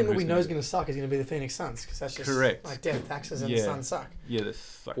 The only team that we know is going to suck is going to be the Phoenix Suns, because that's just correct. Death, taxes, and the Suns suck. Yeah, this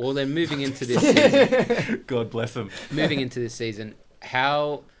sucks. Well, then moving into this season, God bless them. Moving into this season,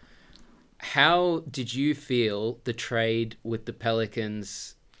 how did you feel the trade with the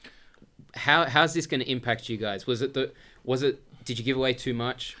Pelicans? How's this going to impact you guys? Did you give away too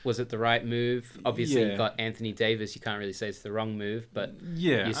much? Was it the right move? Obviously, you got Anthony Davis. You can't really say it's the wrong move, but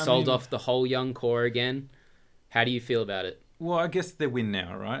you sold off the whole young core again. How do you feel about it? Well, I guess they win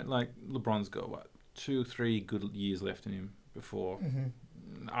now, right? LeBron's got 2-3 good years left in him before,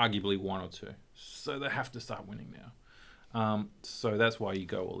 arguably 1 or 2. So they have to start winning now. So that's why you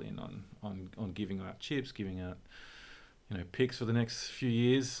go all in on giving out chips, giving out picks for the next few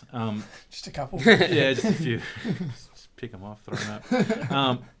years. Just a couple. Yeah, just a few. Just pick them off, throw them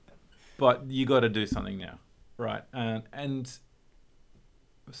out. But you got to do something now, right? And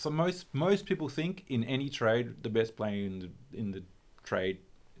so most people think in any trade, the best player in the trade,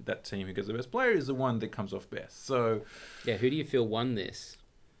 that team who gets the best player is the one that comes off best. So yeah, who do you feel won this?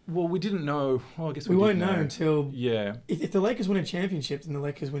 Well, we didn't know. Well, I guess we won't know until yeah. If the Lakers win a championship, then the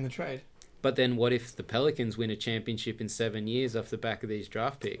Lakers win the trade. But then what if the Pelicans win a championship in 7 years off the back of these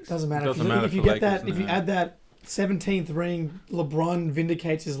draft picks? Doesn't matter. If you get that, if you add that 17th ring, LeBron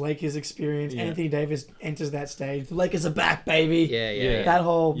vindicates his Lakers experience. Yeah. Anthony Davis enters that stage. The Lakers are back, baby. Yeah. That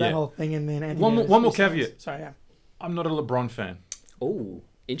whole thing, and then one more caveat. Sorry, yeah. I'm not a LeBron fan. Oh,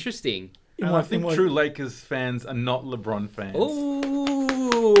 interesting. I think true Lakers fans are not LeBron fans.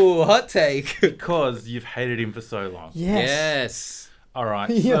 Ooh, hot take. Because you've hated him for so long. Yes. All right.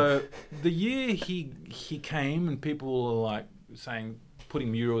 Yeah. So the year he came and people were saying,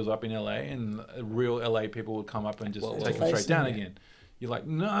 putting murals up in LA, and real LA people would come up and just take him straight down again. You're like,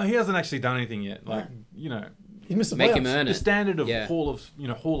 no, he hasn't actually done anything yet. He missed the make him earn the it. Standard of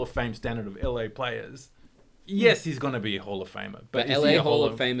Hall of Fame standard of LA players. Yes, he's going to be a Hall of Famer, but LA Hall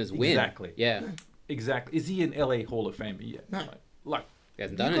of Famers win. Exactly. Yeah. Exactly. Is he an LA Hall of Famer yet? No. He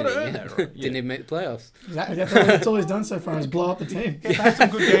hasn't done anything yet. Right? Didn't even make the playoffs. Exactly. That's all he's done so far is blow up the team. Had some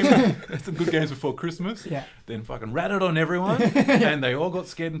good games. Had some good games before Christmas. Yeah. Then fucking ratted on everyone, and they all got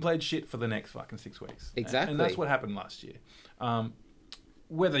scared and played shit for the next fucking 6 weeks. Exactly. And that's what happened last year.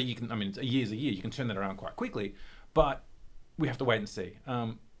 Whether you can, a year's a year. You can turn that around quite quickly, but we have to wait and see.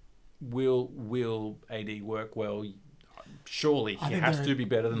 Will AD work well? Surely he has to be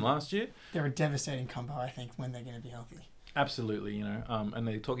better than last year. They're a devastating combo, I think, when they're going to be healthy. Absolutely, and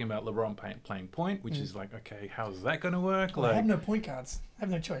they're talking about LeBron playing point, which is okay, how's that going to work? Well, I have no point guards. I have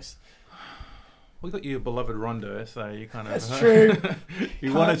no choice. We got your beloved Rondo, so you kind of... That's true.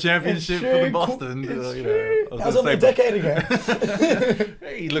 You won a championship for the Boston. That was only a decade ago.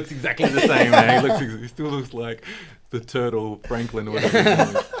 He looks exactly the same, man. He still looks like the turtle Franklin or whatever his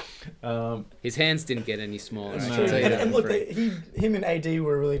name is. His hands didn't get any smaller. True. And look, him and AD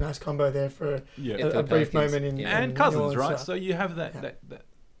were a really nice combo there for a brief moment in and Cousins, right? So you have that.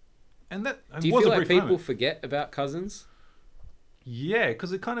 And that do you feel like people forget about Cousins? Yeah,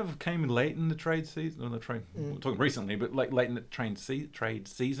 because it kind of came late in the trade season. We're talking recently, but late in the trade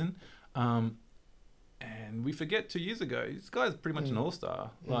season. And we forget 2 years ago, this guy's pretty much an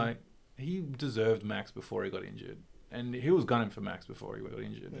all-star. He deserved max before he got injured. And he was gunning for max before he got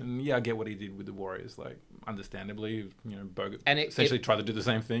injured. And I get what he did with the Warriors. Understandably, Bogut essentially tried to do the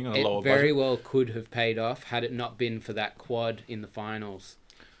same thing on a lower budget. It very well could have paid off had it not been for that quad in the finals.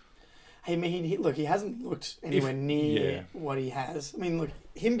 I mean, he hasn't looked anywhere near what he has. I mean, look,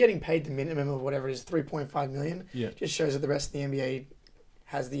 him getting paid the minimum of whatever it is, $3.5 million, just shows that the rest of the NBA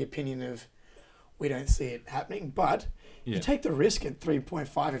has the opinion of, we don't see it happening. But you take the risk at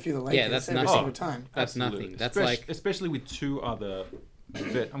 3.5 if you're the Lakers every single time. That's nothing. That's especially with two other...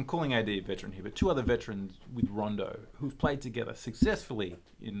 I'm calling AD a veteran here, but two other veterans with Rondo who've played together successfully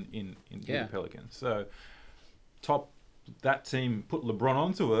in the Pelicans. So, that team put LeBron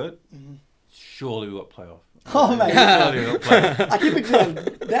onto it. surely we got playoff. Oh mate, Surely we got playoff. I keep it clear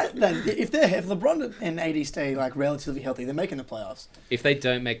that if LeBron and AD stay like relatively healthy, they're making the playoffs. If they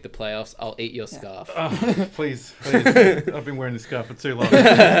don't make the playoffs, I'll eat your scarf. Oh, please. I've been wearing this scarf for too long.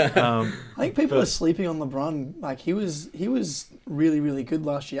 I think people are sleeping on LeBron. Like he was really, really good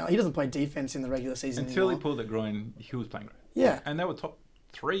last year. He doesn't play defense in the regular season Until anymore. he pulled that groin, he was playing great. Yeah, And they were top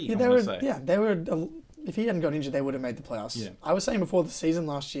 3. yeah, they were. If he hadn't got injured, they would have made the playoffs. Yeah. I was saying before the season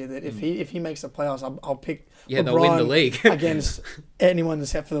last year that if he makes the playoffs, I'll pick. Yeah, LeBron they'll win the league against anyone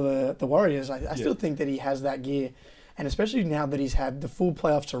except for the Warriors. I still think that he has that gear, and especially now that he's had the full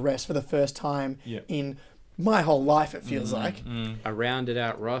playoffs to rest for the first time in my whole life. It feels like a rounded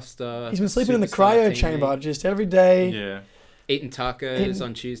out roster. He's been sleeping in the cryo chamber just every day. Yeah. Eating tacos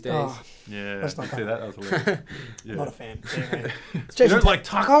on Tuesdays. Oh, Yeah. That's not See, that was hilarious. Yeah. not a fan. You don't like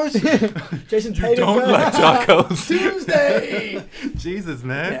tacos? Jason You Tatum. don't like tacos? Tuesday. Jesus,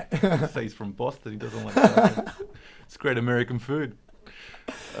 man. Yeah. Say he's from Boston. He doesn't like tacos. It's great American food.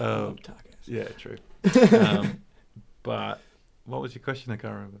 Love tacos. Yeah, true. But what was your question? I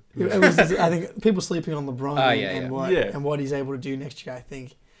can't remember. It was, I think people sleeping on LeBron and what he's able to do next year. I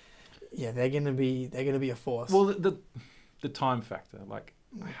think, they're gonna be a force. Well, the time factor, like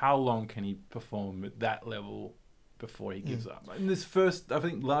how long can he perform at that level before he gives up? And this I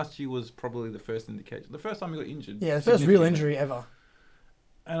think last year was probably the first indication. The first time he got injured. Yeah, the first real injury ever.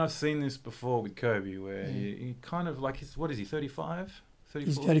 And I've seen this before with Kobe, where he kind of like what is he, 35? 34?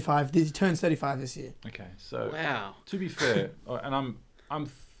 He's 35. He turns 35 this year. Okay, so wow. To be fair, and I'm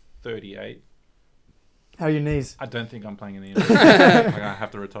 38. How are your knees? I don't think I'm playing in the NBA. Like, I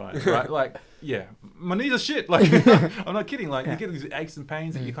have to retire, right? Like, yeah, my knees are shit. Like, I'm not kidding. Like, you get these aches and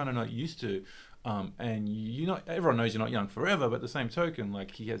pains that you're kind of not used to, and everyone knows you're not young forever. But at the same token,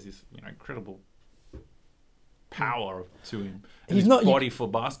 like, he has this, incredible power to him. And his body for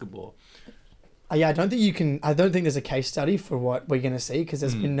basketball. I don't think there's a case study for what we're going to see because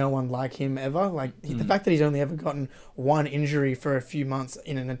there's been no one like him ever. Like the fact that he's only ever gotten one injury for a few months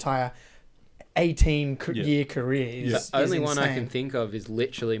in an entire 18-year career is the only insane. one I can think of is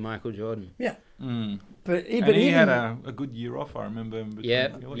literally Michael Jordan. Yeah. But he had a good year off, I remember.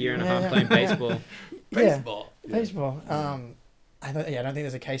 Year and a half playing baseball. Baseball. I don't think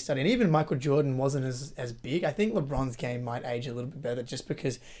there's a case study. And even Michael Jordan wasn't as big. I think LeBron's game might age a little bit better just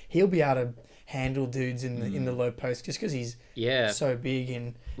because he'll be able to handle dudes in the low post just because he's so big.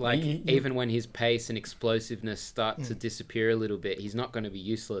 And even when his pace and explosiveness start to disappear a little bit, he's not going to be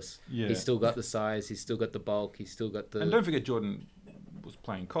useless. Yeah. He's still got the size. He's still got the bulk. He's still got the... And don't forget Jordan was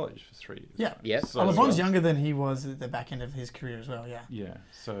playing college for 3 years. Yeah. Yeah. So LeBron's younger than he was at the back end of his career as well, yeah. Yeah,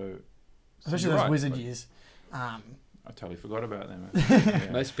 so especially those Wizard years. I totally forgot about them. Yeah.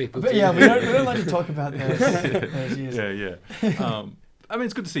 Most people do. Yeah, we don't like to talk about those years. Yeah. I mean,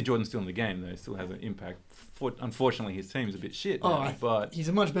 it's good to see Jordan still in the game, though. He still has an impact. Unfortunately, his team's a bit shit now, but... He's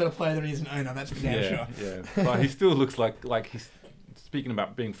a much better player than he's an owner, that's for damn sure. Yeah, but he still looks like he's... Speaking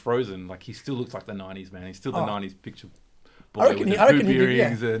about being frozen, like he still looks like the 90s, man. He's still the 90s picture boy with the hoop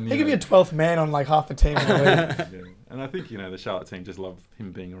earrings. He could be a 12th man on like half the team. And I think, the Charlotte team just love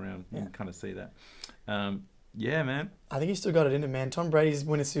him being around. You can kind of see that. Yeah, man. I think he's still got it in him, man. Tom Brady's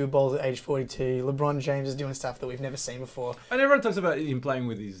winning Super Bowls at age 42. LeBron James is doing stuff that we've never seen before. And everyone talks about him playing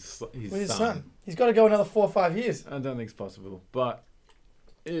with his son. He's got to go another 4 or 5 years. I don't think it's possible. But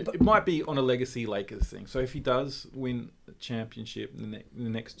it might be on a legacy Lakers thing. So if he does win a championship in the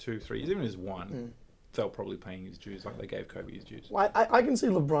next 2-3 years, even if it's one, they'll probably paying his dues like they gave Kobe his dues. Well, I can see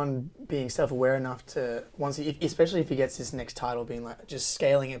LeBron being self-aware enough to, especially if he gets this next title, being like just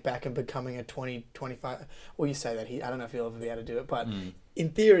scaling it back and becoming a 20, 25... Well, you say that. I don't know if he'll ever be able to do it, but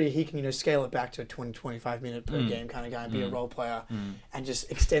in theory, he can scale it back to a 20, 25 minute per game kind of guy and be a role player and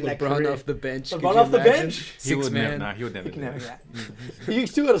just extend that career. LeBron off the bench. LeBron off the bench? He would never do that. You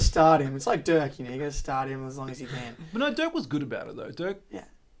still got to start him. It's like Dirk, you got to start him as long as you can. But no, Dirk was good about it, though.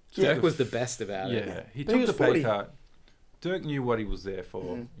 Dirk was the best about it. Yeah, he took the pay cut. Dirk knew what he was there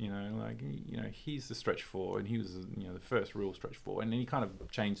for. He's the stretch four, and he was the first real stretch four, and then he kind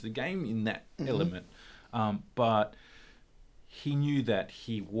of changed the game in that element. But he knew that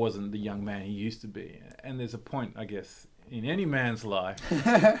he wasn't the young man he used to be, and there's a point, I guess, in any man's life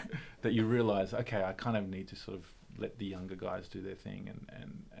that you realize, okay, I kind of need to sort of let the younger guys do their thing,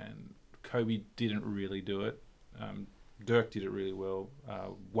 and Kobe didn't really do it. Dirk did it really well.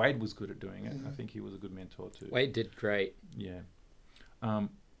 Wade was good at doing it. I think he was a good mentor too. Wade did great. Yeah.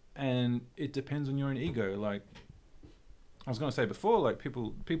 And it depends on your own ego. Like I was going to say before, like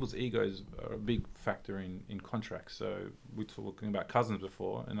people's egos are a big factor in contracts. So we were talking about Cousins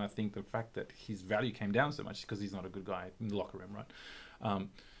before, and I think the fact that his value came down so much is because he's not a good guy in the locker room, right?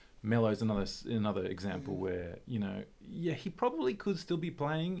 Melo's another example where, he probably could still be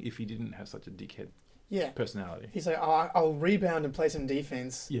playing if he didn't have such a dickhead personality. He's like, I'll rebound and play some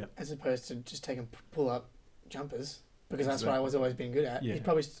defense as opposed to just taking pull-up jumpers because that's what I was always been good at. He'd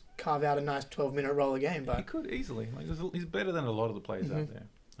probably carve out a nice 12-minute roll a game. But he could easily. He's better than a lot of the players out there.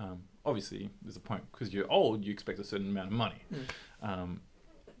 Obviously, there's a point because you're old, you expect a certain amount of money.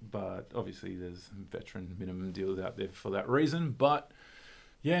 But obviously, there's veteran minimum deals out there for that reason. But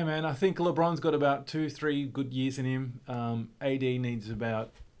yeah, man, I think LeBron's got about 2-3 good years in him. AD needs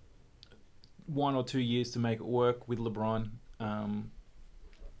about 1 or 2 years to make it work with LeBron.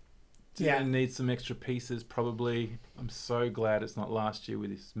 Needs some extra pieces probably. I'm so glad it's not last year with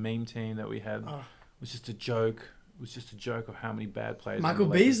this meme team that we had. It was just a joke. It was just a joke of how many bad players. Michael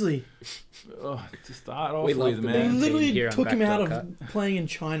Beasley. To start off with, man. They literally took him out of playing in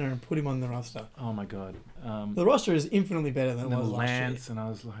China and put him on the roster. Oh my god. The roster is infinitely better than it was Lance, last year. And I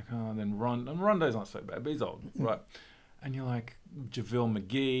was like, then Rondo's not so bad, but he's old, right? And you're like, JaVale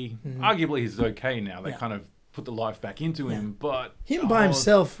McGee. Arguably, he's okay now. They kind of put the life back into him, but him by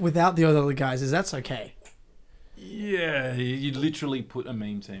himself without the other guys that's okay. Yeah, you literally put a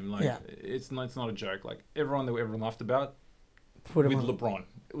meme team. It's not a joke. Like everyone that everyone laughed about with LeBron.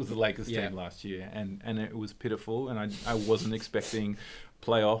 It was the Lakers team last year, and it was pitiful. And I wasn't expecting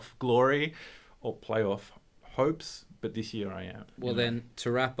playoff glory or playoff hopes, but this year I am. Well, then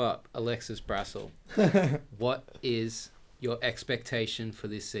to wrap up, Alexis Brassel, what is your expectation for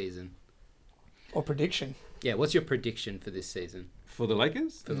this season? Or prediction? Yeah, what's your prediction for this season? For the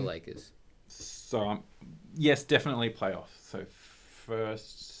Lakers? For the Lakers. So, yes, definitely playoffs. So,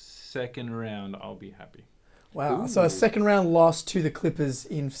 second round, I'll be happy. Wow. Ooh. So, a second round loss to the Clippers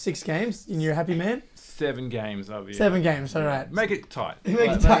in 6 games, and you're a happy man? 7 games, I'll be 7 games, all right. Make it tight.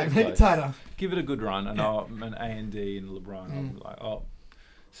 Make it tighter. Give it a good run, and A&D and LeBron, I'll be like,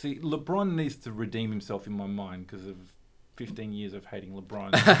 see, LeBron needs to redeem himself in my mind because of 15 years of hating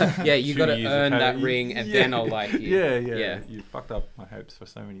LeBron. Yeah, you got to earn that ring, and then I'll like you. Yeah. You fucked up my hopes for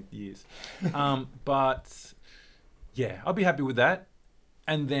so many years. But yeah, I'll be happy with that,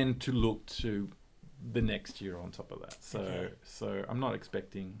 and then to look to the next year on top of that. So I'm not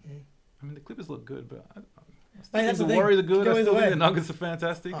expecting. I mean, the Clippers look good, but I still think the Warriors are good. I still think the Nuggets are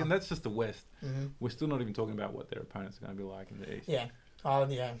fantastic, and that's just the West. We're still not even talking about what their opponents are going to be like in the East. Yeah. Oh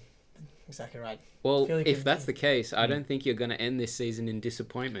yeah. Exactly right. Well, if that's the case, I don't think you're going to end this season in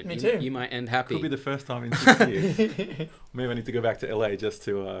disappointment. Me too. You might end happy. Could be the first time in 6 years. Maybe I need to go back to LA just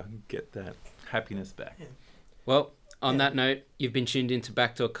to get that happiness back. Yeah. Well, on that note, you've been tuned into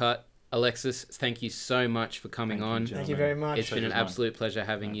Backdoor Cut. Alexis, thank you so much for coming on. Thank you very much. It's been an absolute pleasure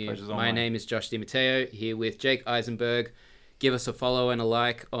having you. My name is Josh DiMatteo, here with Jake Eisenberg. Give us a follow and a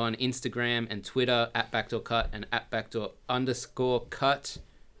like on Instagram and Twitter @BackdoorCut and @Backdoor_cut.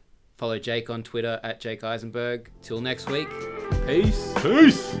 Follow Jake on Twitter @Jake Eisenberg. Till next week. Peace.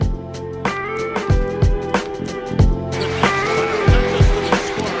 Peace.